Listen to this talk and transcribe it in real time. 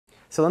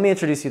So let me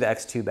introduce you to the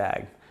X2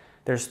 bag.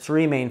 There's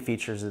three main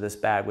features of this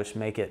bag which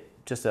make it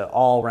just an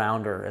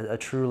all-rounder, a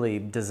truly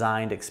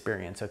designed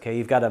experience, okay?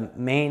 You've got a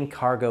main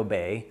cargo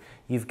bay,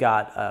 you've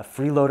got a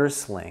freeloader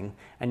sling,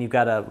 and you've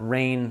got a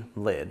rain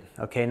lid,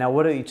 okay? Now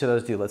what do each of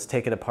those do? Let's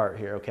take it apart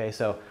here, okay?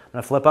 So I'm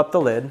gonna flip up the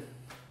lid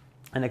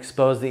and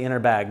expose the inner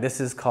bag.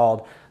 This is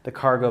called the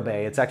cargo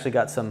bay. It's actually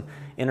got some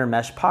inner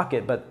mesh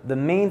pocket, but the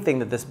main thing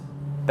that this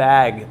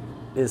bag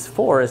is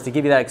for is to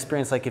give you that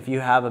experience like if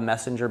you have a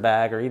messenger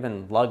bag or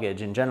even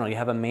luggage in general, you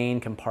have a main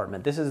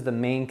compartment. This is the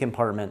main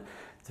compartment.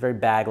 It's very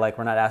bag-like.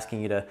 We're not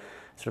asking you to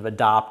sort of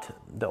adopt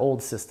the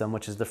old system,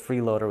 which is the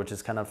freeloader, which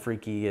is kind of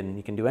freaky and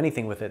you can do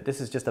anything with it.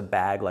 This is just a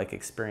bag-like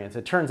experience.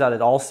 It turns out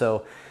it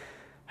also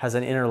has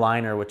an inner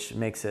liner which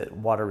makes it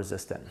water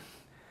resistant.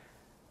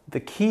 The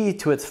key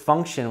to its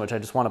function, which I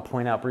just want to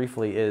point out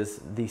briefly,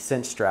 is the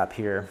cinch strap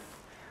here,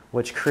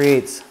 which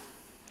creates,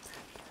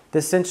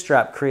 this cinch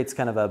strap creates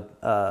kind of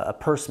a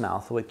purse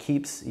mouth, which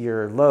keeps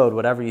your load,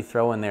 whatever you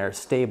throw in there,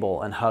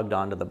 stable and hugged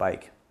onto the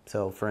bike.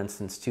 So for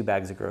instance, 2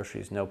 bags of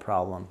groceries, no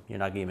problem. You're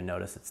not gonna even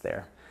notice it's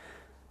there.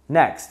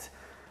 Next,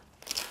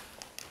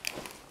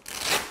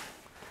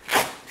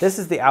 this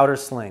is the outer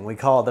sling. We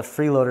call it the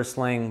freeloader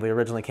sling. We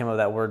originally came up with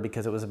that word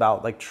because it was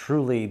about like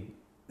truly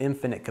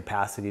infinite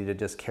capacity to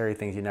just carry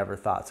things you never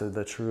thought. So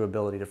the true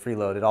ability to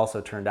freeload. It also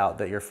turned out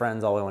that your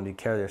friends always wanted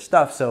to carry their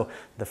stuff, so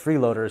the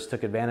freeloaders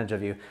took advantage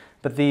of you.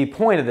 But the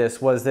point of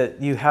this was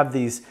that you have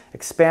these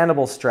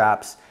expandable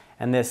straps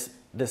and this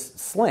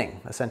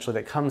sling essentially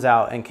that comes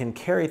out and can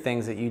carry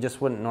things that you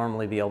just wouldn't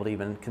normally be able to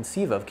even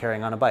conceive of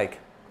carrying on a bike.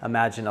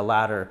 Imagine a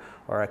ladder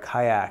or a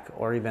kayak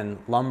or even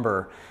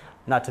lumber,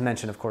 not to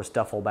mention of course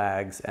duffel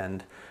bags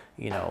and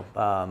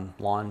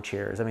lawn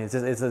chairs. I mean,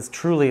 it's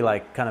truly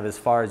like kind of as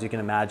far as you can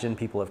imagine.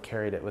 People have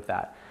carried it with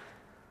that.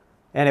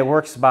 And it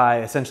works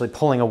by essentially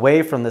pulling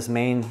away from this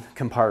main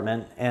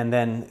compartment, and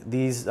then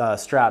these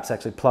straps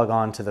actually plug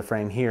onto the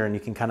frame here, and you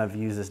can kind of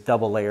use this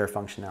double layer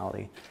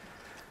functionality.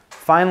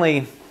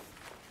 Finally,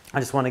 I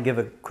just want to give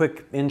a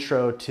quick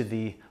intro to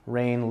the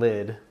rain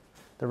lid.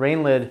 The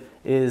rain lid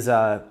is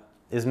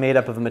made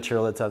up of a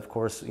material that's of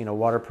course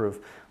waterproof,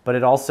 but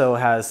it also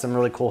has some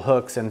really cool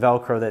hooks and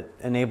Velcro that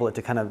enable it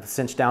to kind of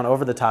cinch down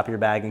over the top of your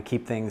bag and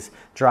keep things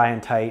dry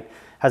and tight.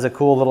 Has a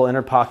cool little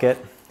inner pocket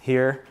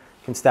here.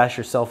 You can stash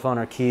your cell phone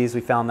or keys.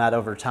 We found that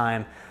over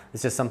time.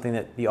 It's just something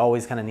that you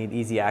always kind of need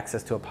easy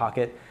access to a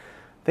pocket.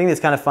 The thing that's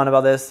kind of fun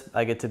about this,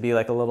 I get to be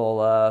like a little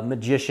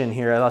magician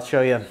here. I'll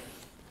show you.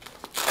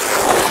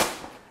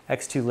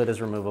 X2 lid is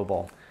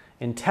removable.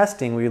 In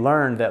testing, we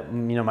learned that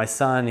my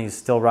son, he's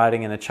still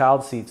riding in a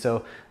child seat,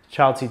 so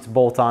child seats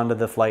bolt onto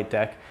the flight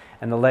deck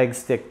and the legs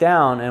stick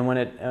down,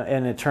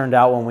 and it turned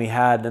out when we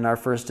had in our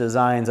first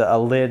designs a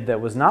lid that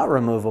was not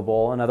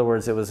removable. In other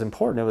words, it was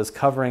important, it was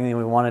covering, and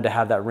we wanted to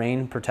have that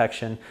rain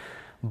protection,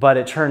 but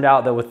it turned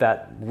out that with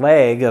that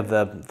leg of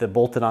the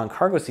bolted on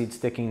cargo seat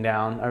sticking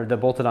down, or the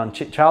bolted on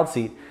child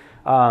seat,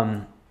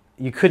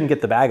 you couldn't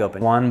get the bag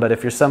open. But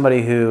if you're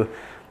somebody who,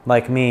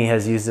 like me,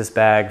 has used this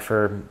bag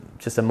for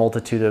just a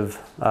multitude of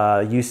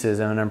uses,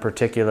 and in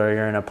particular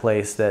you're in a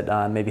place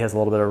that maybe has a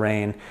little bit of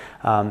rain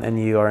and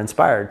you are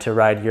inspired to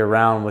ride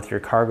year-round with your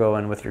cargo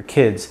and with your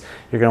kids,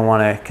 you're going to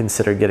want to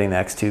consider getting the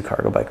X2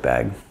 cargo bike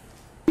bag.